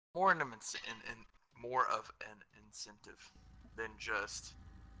more more of an incentive than just,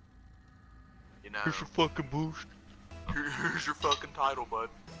 you know. Here's your fucking boost. Here's your fucking title, bud.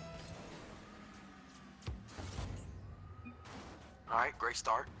 Alright, great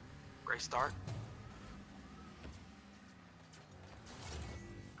start. Great start.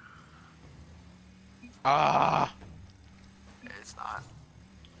 Ah! It's not.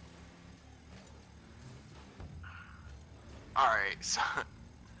 Alright, so...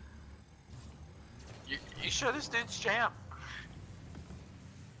 You sure this dude's champ?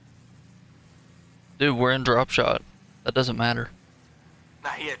 Dude, we're in drop shot. That doesn't matter. Nah,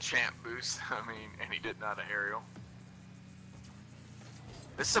 he had champ boost. I mean, and he did not a aerial.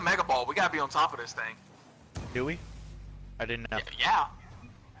 This is a mega ball. We gotta be on top of this thing. Do we? I didn't know. Yeah.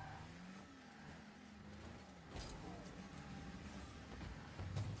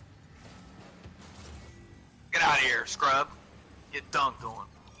 Get out of here, scrub. Get dunked on.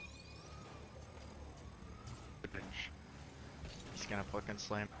 He's gonna fucking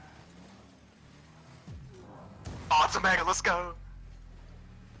slam. Oh, it's a mega. Let's go.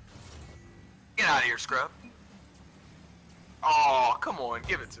 Get out of here, scrub. Oh, come on.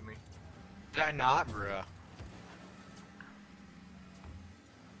 Give it to me. Did I not, bruh?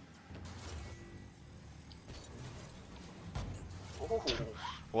 Ooh.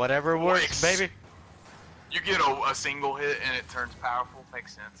 Whatever works, baby. You get a single hit and it turns powerful.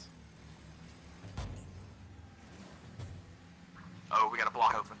 Makes sense. Oh, we got a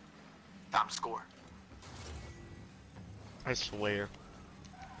block open. Time to score. I swear.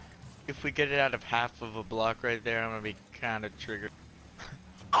 If we get it out of half of a block right there, I'm gonna be kind of triggered.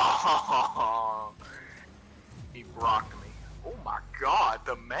 Oh, he rocked me. Oh my god,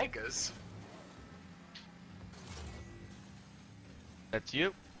 the megas. That's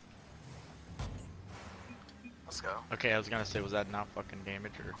you. Let's go. Okay, I was gonna say, was that not fucking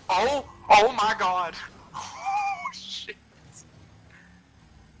damage or? Oh my god. Oh shit.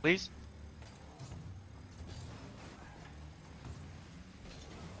 Please?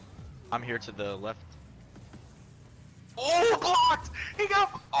 I'm here to the left. Oh, blocked! He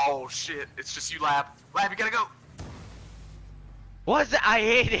got. Oh shit! It's just you, Lab. Lab, you gotta go. What's that? I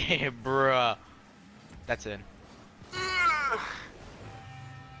hate it, bruh. That's in.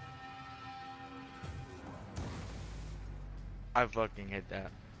 I fucking hate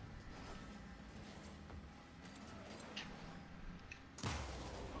that.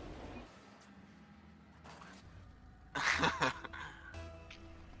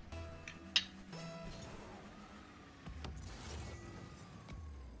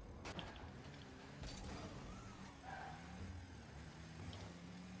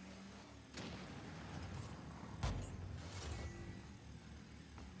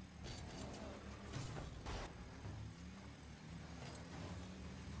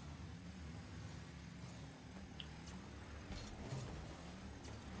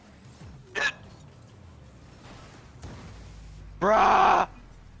 Bruh!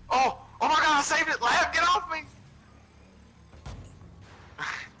 Oh my god, I saved it! Lab, get off me!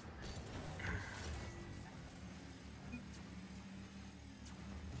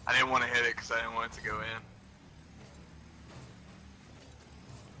 I didn't want to hit it because I didn't want it to go in.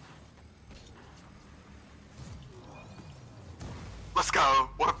 Let's go!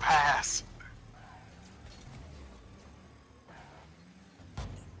 What a pass!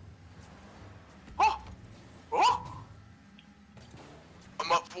 Oh!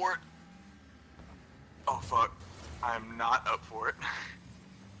 I'm up for it. Oh fuck. I am not up for it.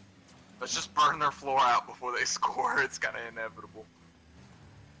 Let's just burn their floor out before they score. It's kind of inevitable.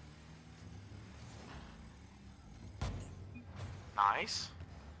 Nice.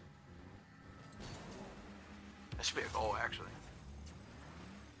 That should be a goal, actually.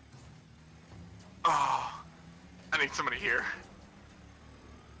 Oh, I need somebody here.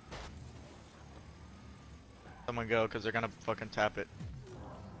 Someone go, because they're gonna fucking tap it.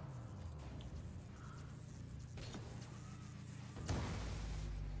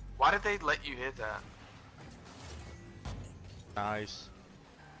 Why did they let you hit that? Nice.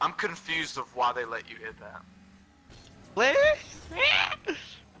 I'm confused of why they let you hit that.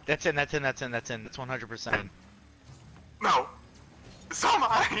 That's in, that's in, that's in, that's in. That's 100% in. No. So am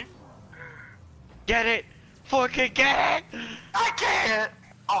I. Get it! Fucking get it! I can't.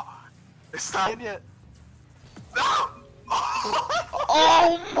 Oh, it's not in yet. No.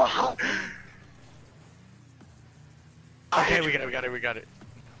 Oh my! Okay, we got it, we got it, we got it.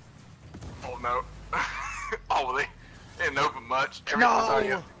 Oh no. Oh, well, they didn't open much. No!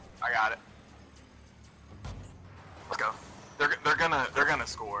 Already up. I got it. Let's go. They're gonna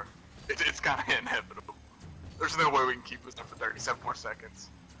score. It's kind of inevitable. There's no way we can keep this up for 37 more seconds.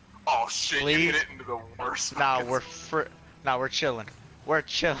 Oh shit, Please? you hit it into the worst. Nah, fucking- we're chilling. We're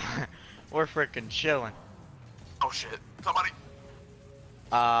chilling. We're freaking chilling. Oh shit, somebody.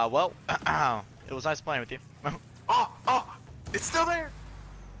 Well, it was nice playing with you. Oh, it's still there.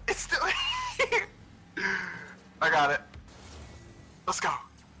 It's still here. I got it. Let's go.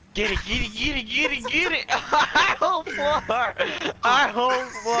 Get it, get it, get it, get it, get it! Our whole floor! Our whole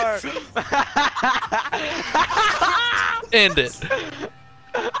floor! End it.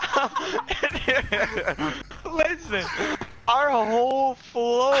 Listen, our whole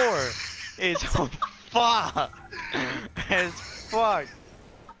floor is fucked. It's fucked.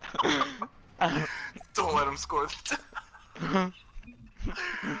 Don't let him score.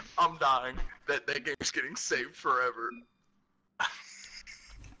 I'm dying. That game's getting saved forever.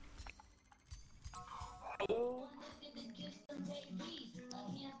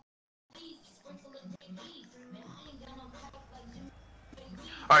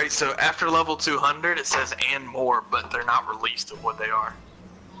 Alright, so after level 200 it says and more, but they're not released of what they are.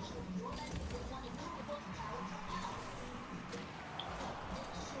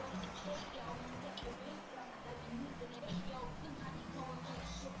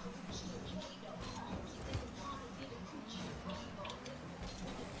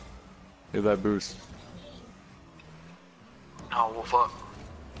 Do that boost. Oh, well fuck.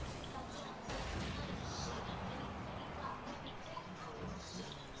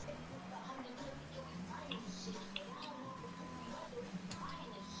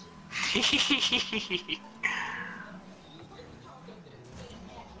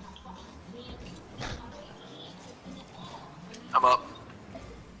 I'm up.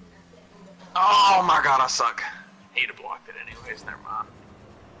 Oh my god, I suck. He'd have blocked it anyways, never mind.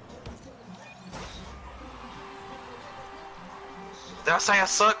 Did I say I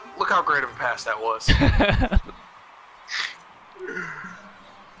suck? Look how great of a pass that was.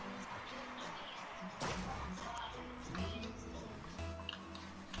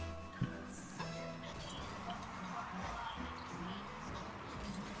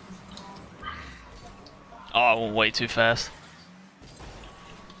 Oh, I went way too fast.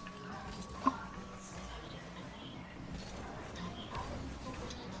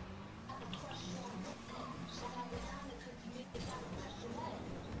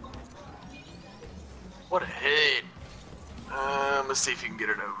 What a hit. Let's see if you can get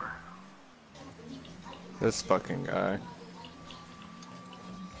it over. This fucking guy.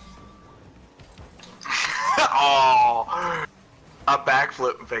 Oh, I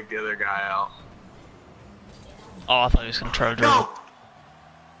backflip and fake the other guy out. Oh, I thought he was gonna try to dribble. No!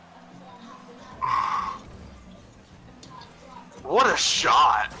 What a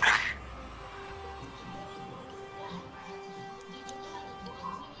shot!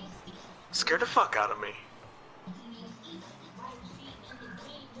 Scared the fuck out of me.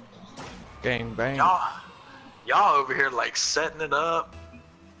 Gang bang. Y'all over here like setting it up.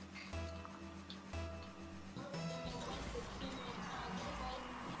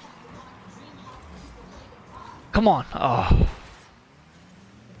 Come on. Oh.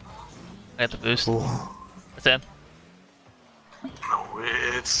 I got the boost. Ooh. It's in. No,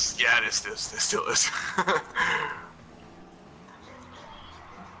 it's yeah, it is. This still is.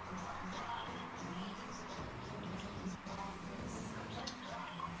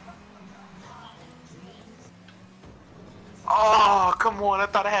 Oh, come on! I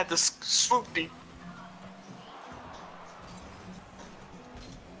thought I had this swoop deep.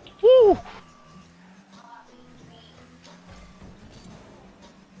 Woo!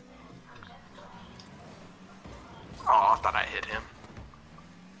 Oh, I thought I hit him.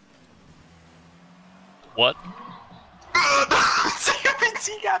 What? Damn it,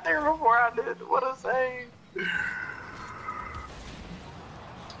 he got there before I did. What a save.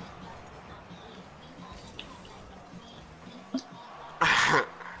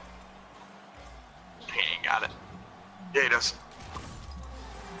 He ain't got it. Yeah, he does.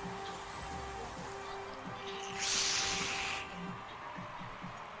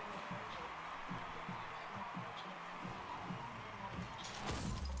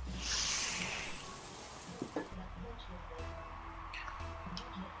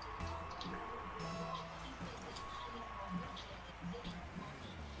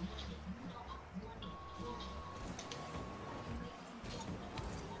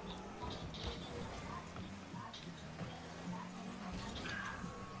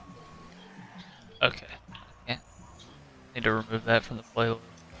 Okay. Yeah. Need to remove that from the playlist.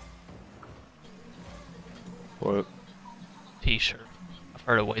 What? T-shirt. I've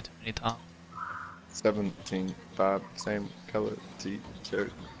heard it way too many times. 17.5, same color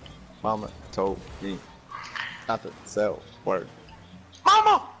t-shirt. Mama told me not to sell word.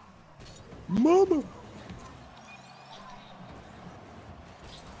 Mama! Mama.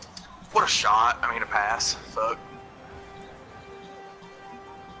 What a shot. I mean, a pass. Fuck.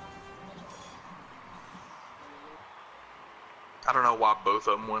 I don't know why both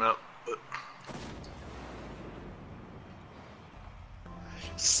of them went up, but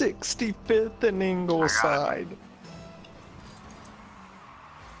 65th and Ingleside.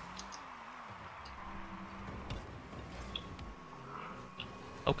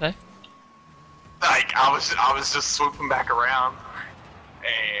 Okay. like I was just swooping back around,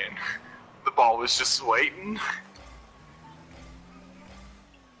 and the ball was just waiting.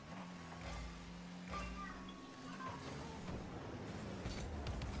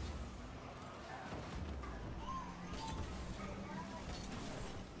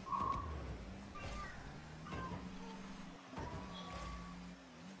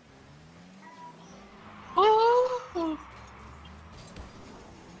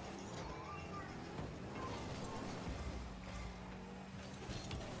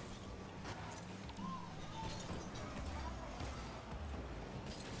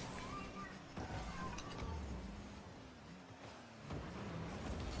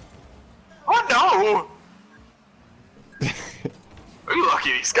 Oh no! You're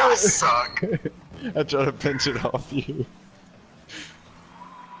lucky these guys suck. I try to pinch it off you.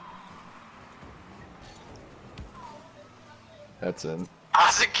 That's in.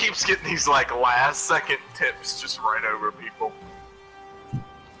 Isaac keeps getting these like last second tips just right over people.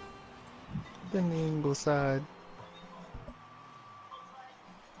 Then Ingleside.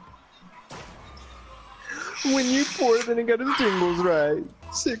 When you pour, then he got his jingles right.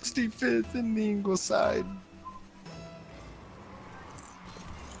 65th and Ingleside.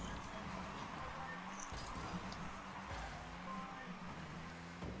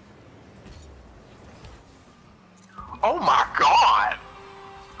 Oh my god!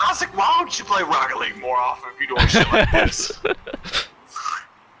 Isaac, why don't you play Rocket League more often if you're doing shit like this?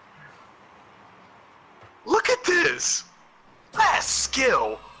 Look at this! That's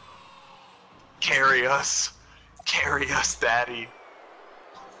skill! Carry us, daddy.